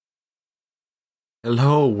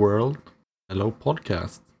Hello, world. Hello,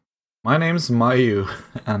 podcast. My name's Mayu,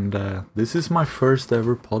 and this is my first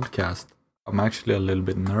ever podcast. I'm actually a little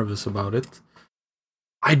bit nervous about it.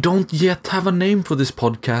 I don't yet have a name for this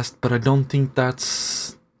podcast, but I don't think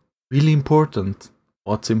that's really important.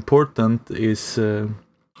 What's important is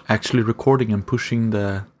actually recording and pushing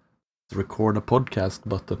the record a podcast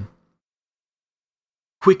button.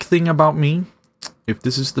 Quick thing about me: if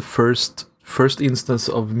this is the first instance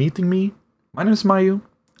of meeting me, my name is Mayu.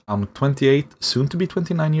 I'm 28, soon to be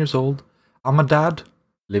 29 years old. I'm a dad,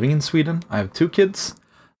 living in Sweden. I have two kids,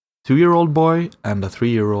 2-year-old boy and a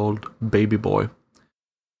 3-year-old baby boy.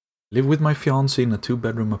 Live with my fiance in a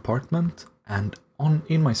 2-bedroom apartment, and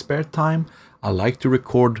in my spare time, I like to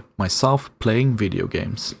record myself playing video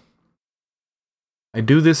games. I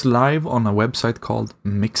do this live on a website called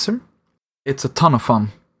Mixer. It's a ton of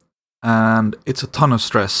fun, and it's a ton of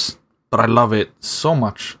stress, but I love it so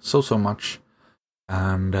much, so much.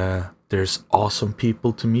 And there's awesome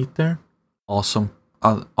people to meet there, awesome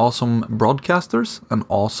broadcasters, and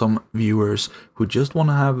awesome viewers who just want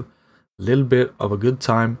to have a little bit of a good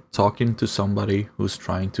time talking to somebody who's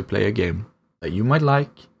trying to play a game that you might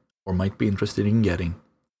like or might be interested in getting.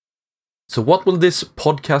 So what will this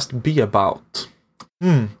podcast be about?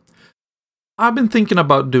 I've been thinking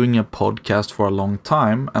about doing a podcast for a long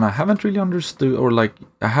time, and I haven't really understood, or I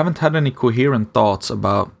haven't had any coherent thoughts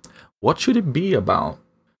about what should it be about.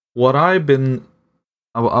 I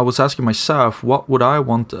was asking myself, what would I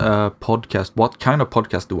want a podcast? What kind of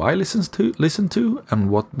podcast do I listen to, and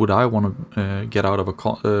what would I want to get out of a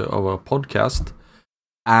podcast?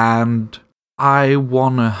 And I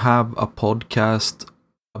want to have a podcast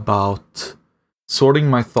about sorting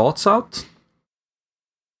my thoughts out.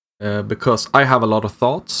 Because I have a lot of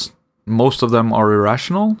thoughts. Most of them are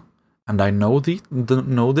irrational, and I know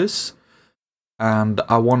this. And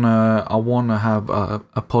I wanna have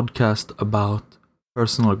a podcast about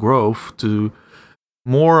personal growth, to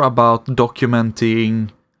more about documenting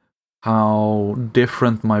how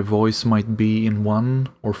different my voice might be in 1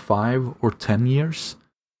 or 5 or 10 years.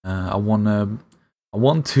 I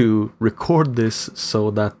want to record this so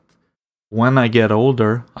that when I get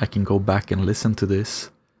older, I can go back and listen to this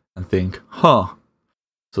and think,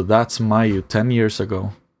 so that's Mayu 10 years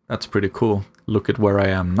ago. That's pretty cool. Look at where I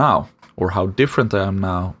am now, or how different I am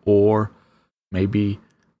now, or maybe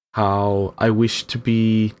how I wish to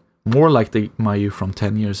be more like the Mayu from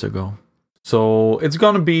 10 years ago. So it's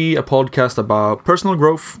gonna be a podcast about personal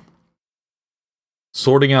growth,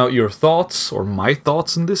 sorting out your thoughts, or my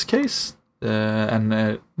thoughts in this case,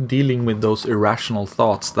 and dealing with those irrational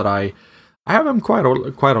thoughts that I have them quite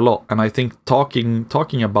a lot, and I think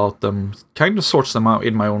talking about them kind of sorts them out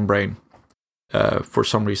in my own brain. For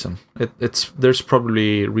some reason, there's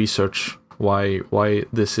probably research why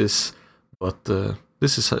this is, but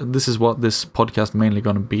this is what this podcast mainly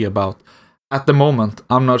going to be about. At the moment,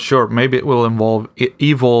 I'm not sure. Maybe it will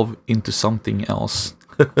evolve into something else.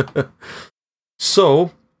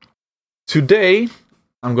 So today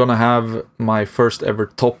I'm gonna have my first ever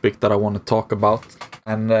topic that I want to talk about,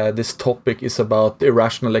 and this topic is about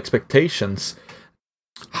irrational expectations.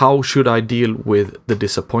 How should I deal with the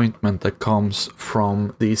disappointment that comes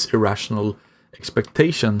from these irrational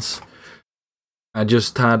expectations? I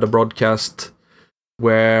just had a broadcast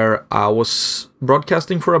where I was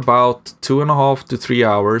broadcasting for about 2.5 to 3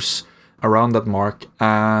 hours, around that mark,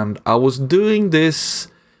 and I was doing this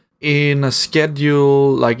in a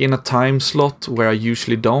schedule, like in a time slot where I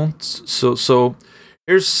usually don't. So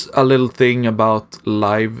here's a little thing about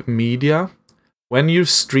live media. When you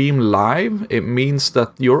stream live, it means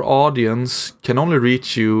that your audience can only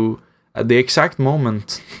reach you at the exact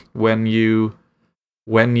moment when you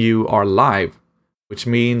are live, which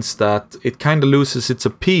means that it kind of loses its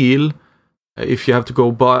appeal if you have to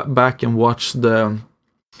go back and watch the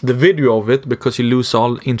video of it, because you lose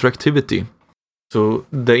all interactivity. So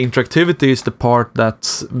the interactivity is the part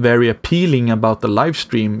that's very appealing about the live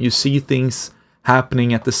stream. You see things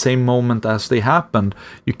happening at the same moment as they happened.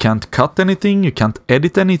 You can't cut anything, you can't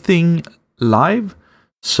edit anything live.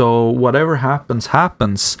 So whatever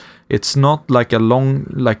happens. It's not like a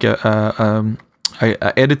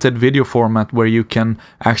edited video format where you can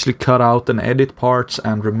actually cut out and edit parts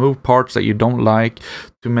and remove parts that you don't like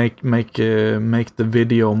to make the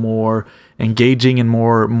video more engaging and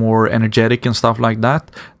more energetic and stuff like that.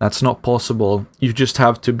 That's not possible. You just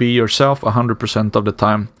have to be yourself 100% of the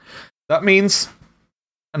time. That means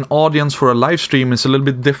an audience for a live stream is a little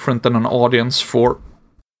bit different than an audience for,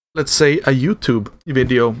 let's say, a YouTube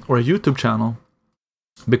video or a YouTube channel.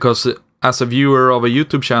 Because as a viewer of a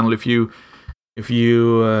YouTube channel, if you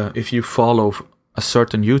follow a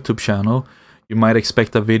certain YouTube channel, you might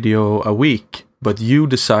expect a video a week, but you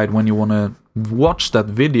decide when you want to watch that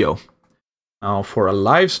video. Now, for a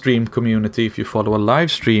live stream community, if you follow a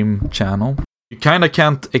live stream channel, you kind of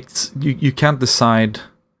can't you can't decide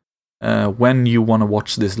when you want to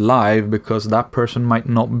watch this live, because that person might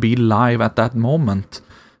not be live at that moment.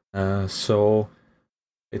 So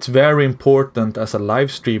it's very important as a live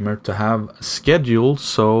streamer to have a schedule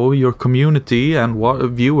so your community and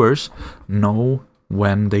viewers know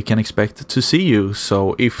when they can expect to see you.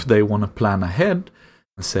 So if they want to plan ahead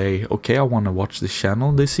and say, okay, I want to watch this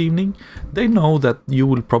channel this evening, they know that you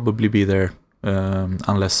will probably be there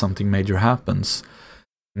unless something major happens.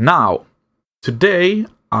 Now, today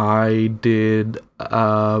I did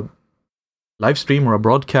a live stream or a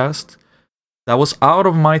broadcast that was out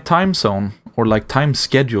of my time zone, or like time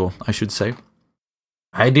schedule, I should say.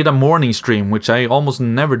 I did a morning stream, which I almost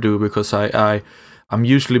never do because I'm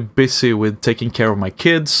usually busy with taking care of my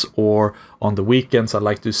kids, or on the weekends I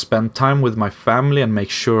like to spend time with my family and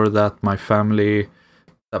make sure that my family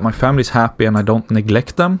is happy and I don't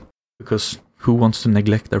neglect them, because who wants to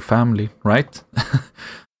neglect their family, right?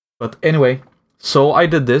 But anyway, so I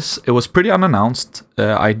did this. It was pretty unannounced.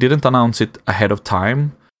 I didn't announce it ahead of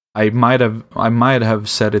time. I might have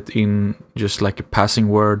said it in just like a passing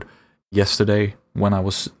word yesterday when I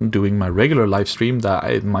was doing my regular live stream that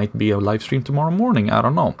it might be a live stream tomorrow morning. I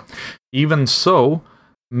don't know. Even so,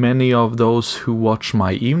 many of those who watch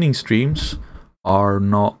my evening streams are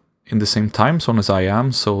not in the same time zone as I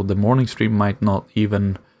am, so the morning stream might not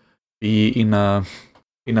even be in a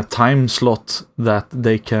time slot that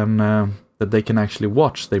they can actually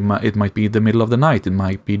watch. It might be the middle of the night, it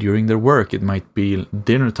might be during their work, it might be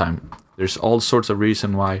dinner time. There's all sorts of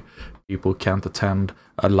reason why people can't attend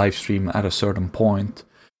a live stream at a certain point.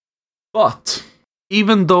 But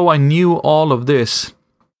even though I knew all of this,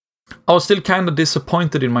 I was still kind of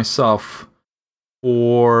disappointed in myself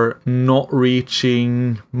for not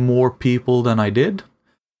reaching more people than I did.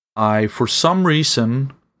 I, for some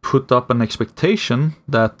reason, put up an expectation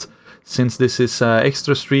that since this is an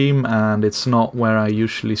extra stream and it's not where I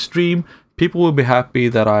usually stream, people will be happy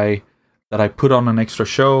that I put on an extra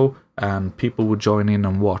show and people would join in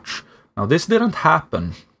and watch. Now, this didn't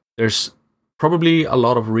happen. There's probably a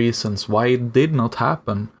lot of reasons why it did not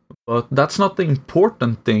happen, but that's not the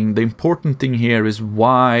important thing. The important thing here is,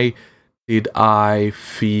 why did I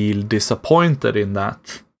feel disappointed in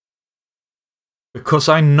that? Because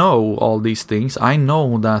I know all these things. I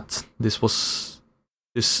know that this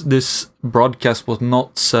broadcast was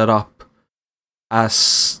not set up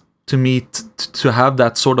as to have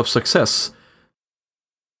that sort of success,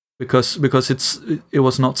 because it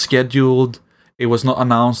was not scheduled, it was not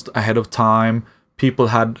announced ahead of time. People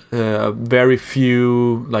had very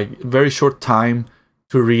short time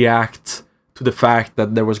to react to the fact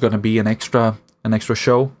that there was going to be an extra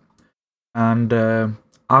show, and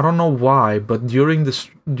I don't know why, but during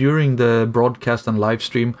the broadcast and live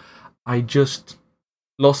stream, I just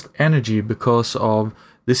lost energy, because of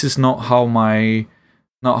this is not how my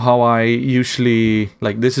usual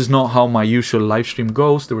live stream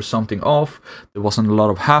goes. There was something off. There wasn't a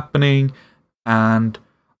lot of happening, and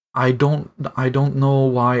I don't know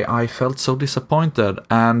why I felt so disappointed.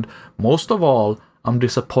 And most of all, I'm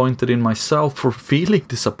disappointed in myself for feeling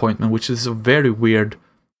disappointment, which is a very weird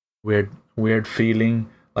feeling.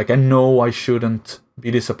 Like, I know I shouldn't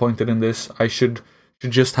be disappointed in this. I should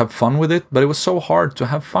just have fun with it, but it was so hard to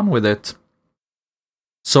have fun with it.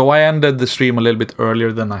 So I ended the stream a little bit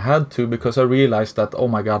earlier than I had to, because I realized that, oh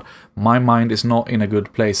my god, my mind is not in a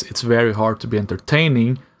good place. It's very hard to be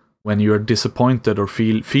entertaining when you're disappointed or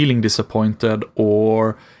feeling disappointed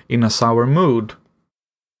or in a sour mood.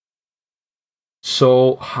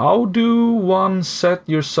 So how do one set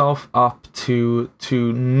yourself up to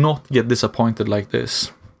not get disappointed like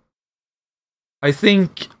this? I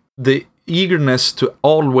think the eagerness to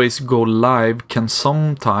always go live can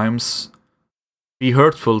sometimes be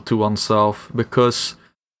hurtful to oneself, because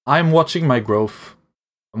I'm watching my growth.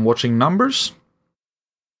 I'm watching numbers,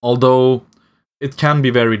 although it can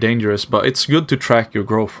be very dangerous, but it's good to track your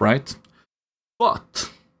growth, right?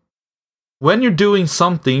 But when you're doing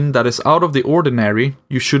something that is out of the ordinary,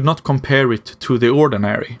 you should not compare it to the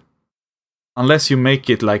ordinary. Unless you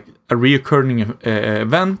make it like a reoccurring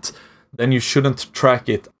event, then you shouldn't track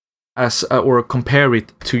it as or compare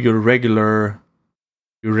it to your regular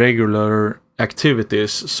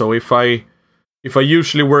activities. So if I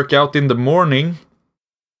usually work out in the morning,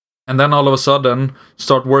 and then all of a sudden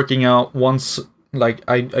start working out once, like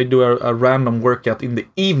I do a random workout in the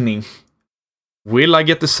evening, will I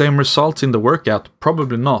get the same results in the workout?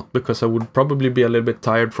 Probably not, because I would probably be a little bit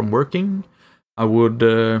tired from working. I would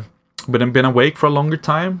been awake for a longer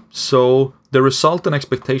time, so the result and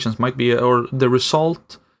expectations might be, or the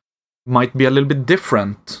result might be a little bit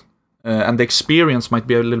different, and the experience might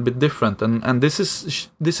be a little bit different. And this is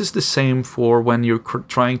the same for when you're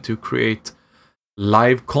trying to create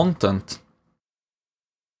live content.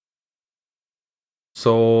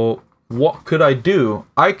 So what could I do?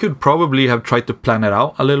 I could probably have tried to plan it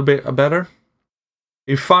out a little bit better.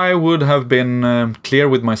 If I would have been clear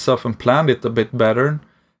with myself and planned it a bit better,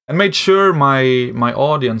 and made sure my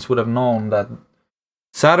audience would have known that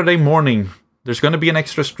Saturday morning there's going to be an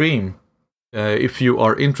extra stream if you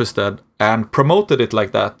are interested, and promoted it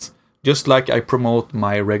like that, just like I promote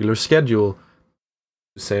my regular schedule,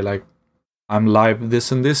 to say like I'm live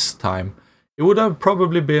this and this time, it would have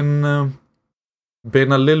probably been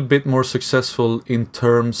a little bit more successful in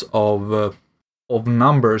terms of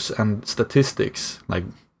numbers and statistics, like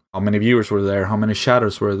how many viewers were there, how many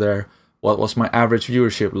shadows were there, what was my average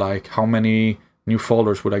viewership like, how many new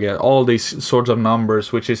followers would I get, all these sorts of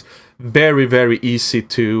numbers, which is very, very easy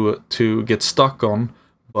to get stuck on,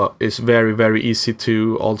 but it's very, very easy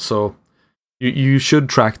to also, you should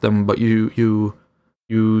track them, but you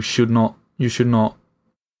should not,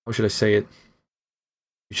 how should I say it?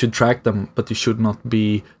 You should track them, but you should not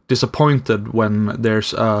be disappointed when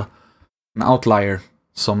there's an outlier.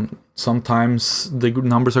 Sometimes the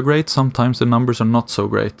numbers are great, sometimes the numbers are not so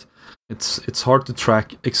great. It's hard to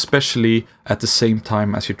track, especially at the same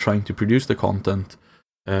time as you're trying to produce the content.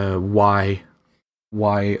 Why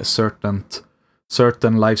certain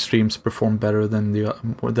live streams perform better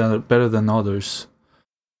than others.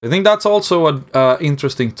 I think that's also an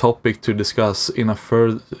interesting topic to discuss in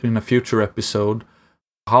a future episode.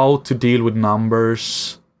 How to deal with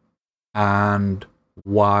numbers, and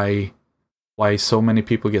why so many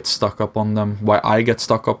people get stuck up on them. Why I get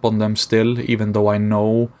stuck up on them still, even though I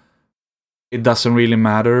know it doesn't really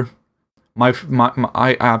matter. I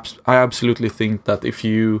absolutely think that if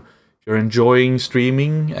you're enjoying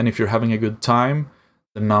streaming and if you're having a good time,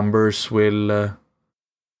 the numbers will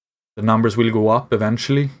go up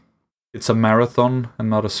eventually. It's a marathon and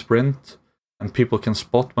not a sprint, and people can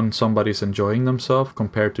spot when somebody's enjoying themselves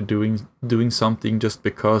compared to doing something just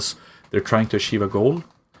because they're trying to achieve a goal.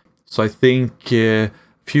 So I think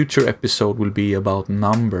future episode will be about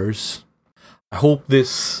numbers. I hope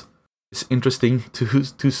this is interesting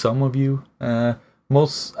to some of you.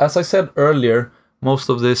 As I said earlier, most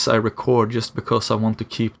of this I record just because I want to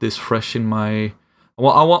keep this fresh in my.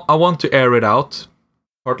 I want to air it out,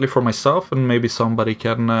 partly for myself, and maybe somebody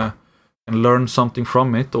can learn something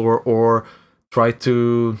from it, or try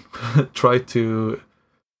to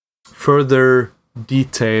further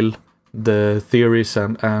detail the theories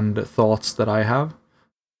and thoughts that I have.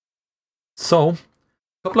 So, a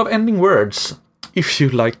couple of ending words. If you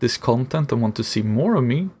like this content and want to see more of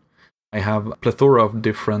me, I have a plethora of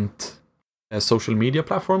different social media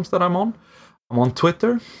platforms that I'm on. I'm on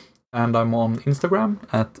Twitter, and I'm on Instagram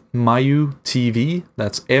at MayuTV.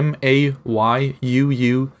 That's MAYUUTV.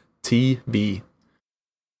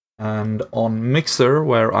 And on Mixer,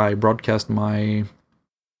 where I broadcast my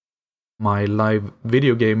live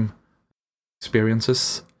video game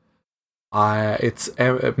experiences, it's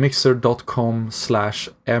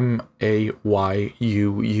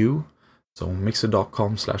mixer.com/MAYUU. So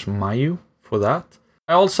mixer.com/Mayu for that.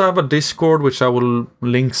 I also have a Discord, which I will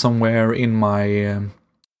link somewhere in my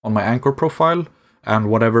on my Anchor profile, and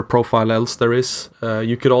whatever profile else there is.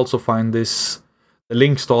 You could also find the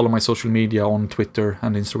links to all of my social media on Twitter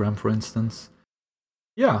and Instagram, for instance.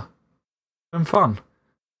 Yeah, been fun.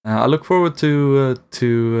 I look forward to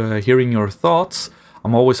hearing your thoughts.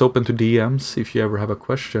 I'm always open to DMs if you ever have a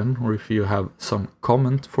question or if you have some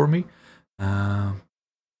comment for me.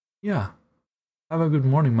 Yeah, have a good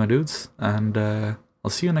morning, my dudes, and I'll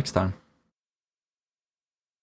see you next time.